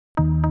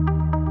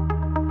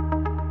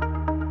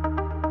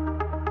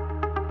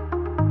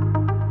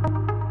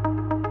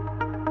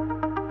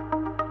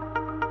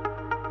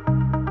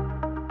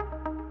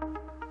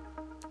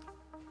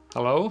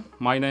Hello,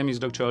 my name is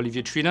Dr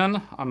Olivier Trédan.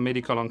 I'm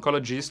medical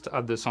oncologist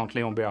at the Centre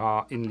Léon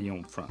Bérard in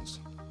Lyon, France.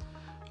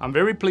 I'm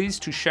very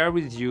pleased to share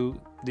with you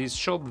this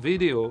short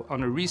video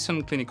on a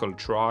recent clinical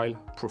trial,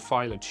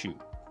 Profiler-2.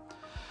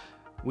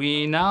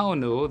 We now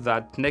know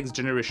that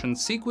next-generation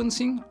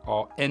sequencing,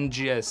 or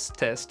NGS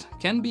test,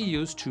 can be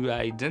used to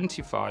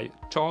identify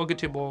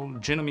targetable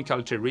genomic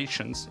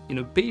alterations in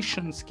a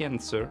patient's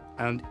cancer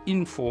and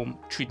inform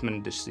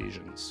treatment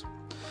decisions.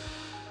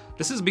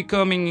 This is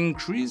becoming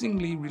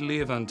increasingly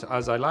relevant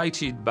as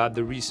highlighted by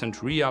the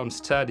recent REALM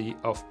study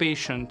of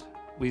patients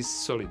with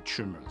solid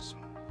tumors.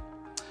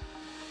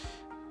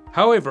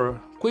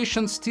 However,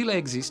 questions still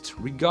exist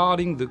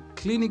regarding the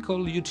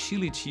clinical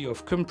utility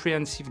of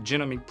comprehensive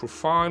genomic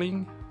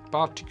profiling,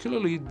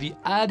 particularly the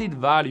added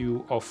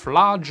value of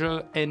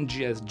larger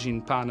NGS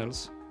gene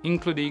panels,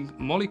 including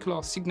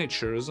molecular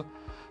signatures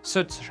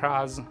such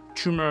as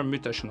tumor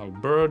mutational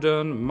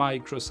burden,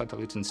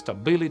 microsatellite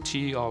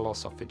instability, or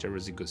loss of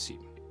heterozygosity,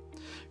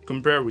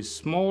 compared with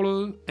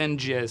smaller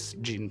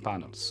NGS gene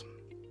panels.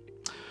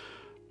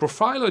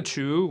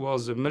 Profiler-2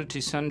 was a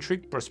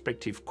multicentric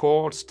prospective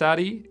cohort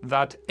study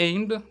that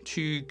aimed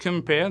to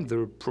compare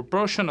the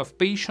proportion of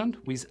patients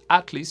with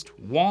at least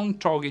one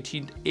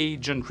targeted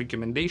agent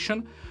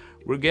recommendation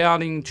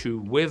regarding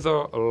to whether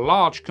a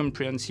large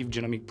comprehensive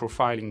genomic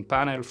profiling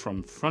panel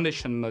from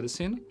Foundation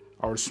Medicine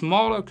or a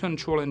smaller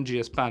control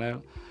NGS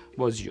panel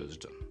was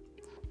used.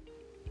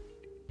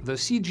 The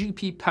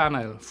CGP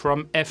panel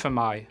from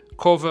FMI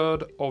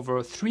covered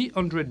over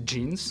 300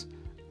 genes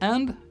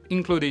and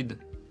included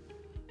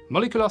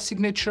molecular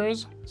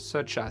signatures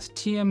such as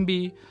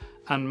TMB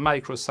and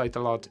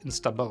microsatellite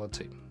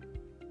instability.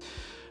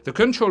 The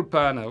control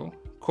panel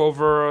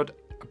covered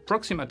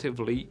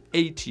approximately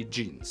 80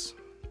 genes.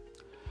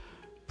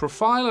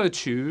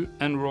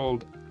 Profiler-2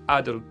 enrolled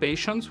adult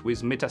patients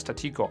with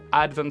metastatic or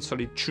advanced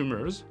solid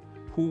tumors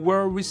who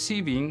were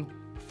receiving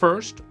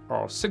first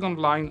or second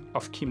line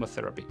of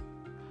chemotherapy.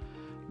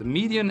 The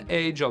median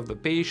age of the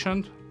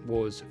patient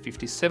was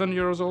 57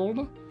 years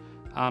old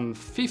and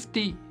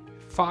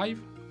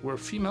 55 were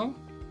female,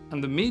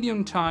 and the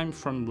median time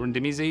from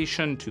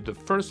randomization to the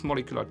first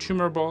molecular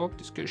tumor board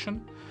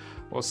discussion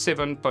was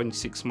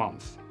 7.6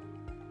 months.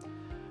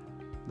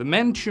 The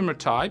main tumor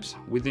types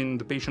within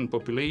the patient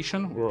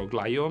population were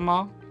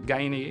glioma,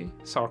 gynae,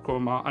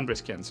 sarcoma, and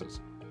breast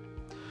cancers.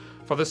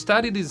 For the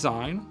study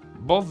design,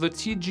 both the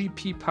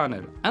TGP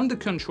panel and the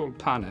control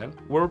panel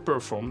were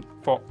performed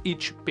for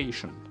each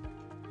patient.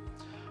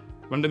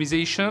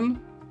 Randomization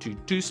to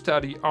two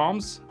study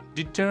arms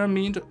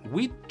determined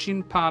which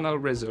gene panel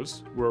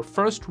results were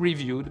first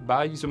reviewed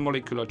by the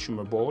molecular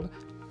tumor board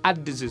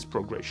at disease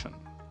progression.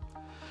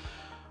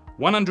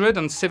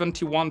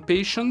 171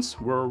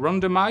 patients were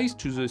randomized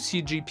to the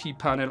CGP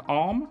panel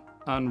arm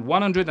and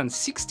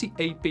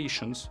 168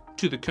 patients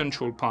to the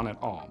control panel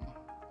arm.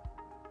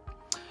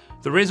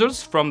 The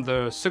results from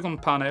the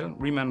second panel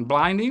remained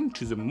blinded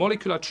to the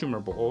molecular tumor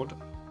board.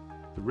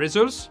 The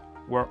results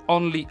were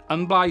only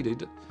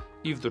unblinded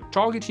if the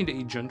targeted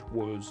agent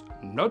was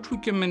not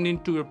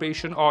recommended to a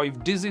patient or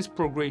if disease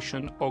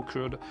progression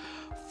occurred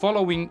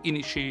following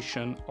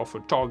initiation of a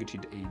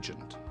targeted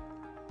agent.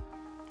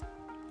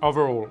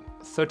 Overall,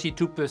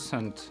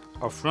 32%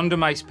 of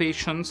randomized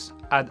patients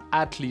had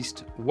at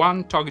least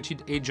one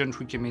targeted agent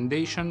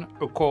recommendation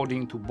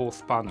according to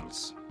both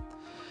panels.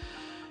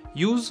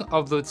 Use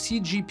of the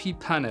CGP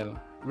panel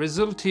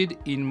resulted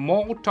in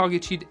more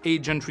targeted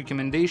agent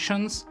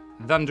recommendations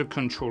than the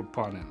control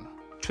panel.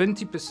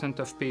 20%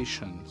 of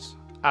patients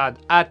had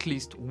at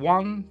least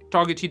one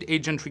targeted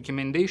agent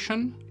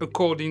recommendation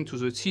according to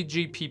the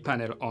CGP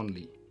panel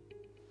only.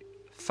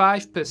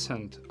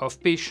 5%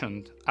 of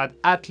patients had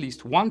at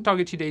least one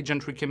targeted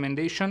agent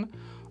recommendation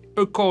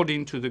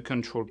according to the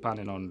control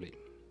panel only.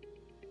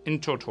 In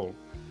total,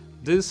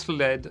 this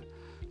led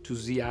to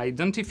the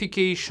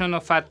identification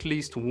of at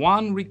least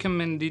one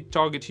recommended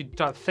targeted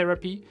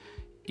therapy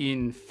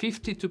in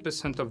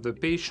 52% of the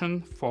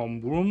patients for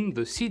whom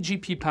the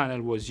CGP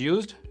panel was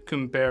used,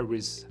 compared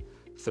with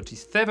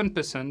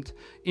 37%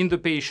 in the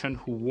patient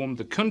for whom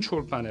the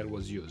control panel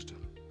was used.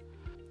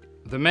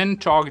 The main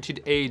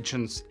targeted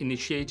agents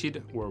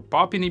initiated were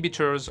PARP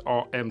inhibitors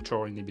or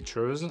mTOR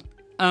inhibitors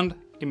and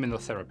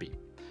immunotherapy.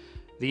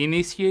 The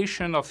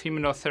initiation of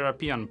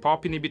immunotherapy and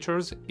PARP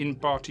inhibitors in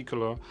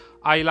particular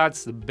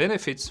highlights the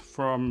benefits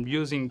from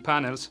using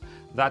panels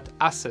that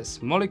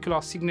assess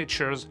molecular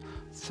signatures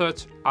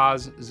such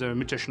as the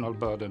mutational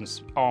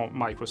burdens or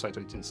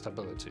microsatellite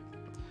instability.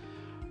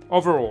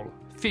 Overall,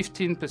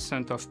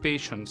 15% of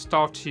patients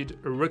started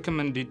a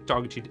recommended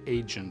targeted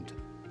agent.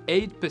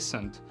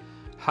 8%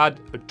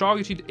 had a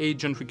targeted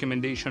agent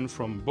recommendation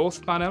from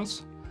both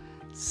panels,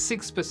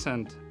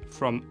 6%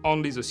 from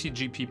only the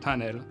CGP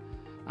panel,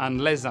 and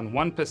less than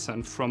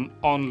 1% from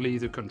only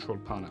the control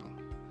panel.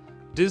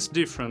 This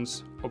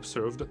difference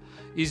observed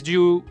is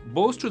due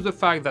both to the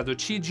fact that the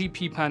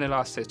CGP panel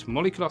assessed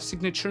molecular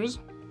signatures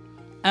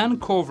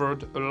and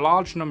covered a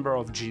large number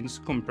of genes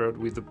compared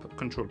with the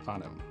control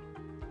panel.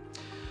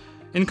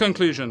 In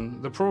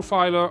conclusion, the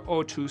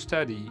Profiler-02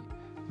 study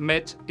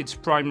met its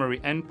primary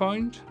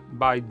endpoint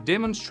by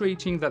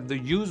demonstrating that the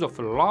use of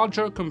a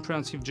larger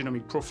comprehensive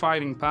genomic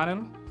profiling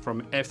panel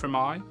from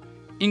FMI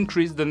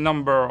increased the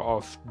number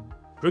of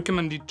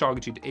recommended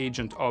targeted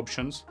agent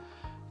options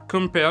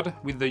compared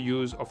with the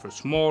use of a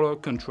smaller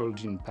control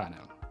gene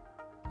panel.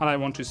 And I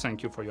want to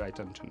thank you for your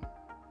attention.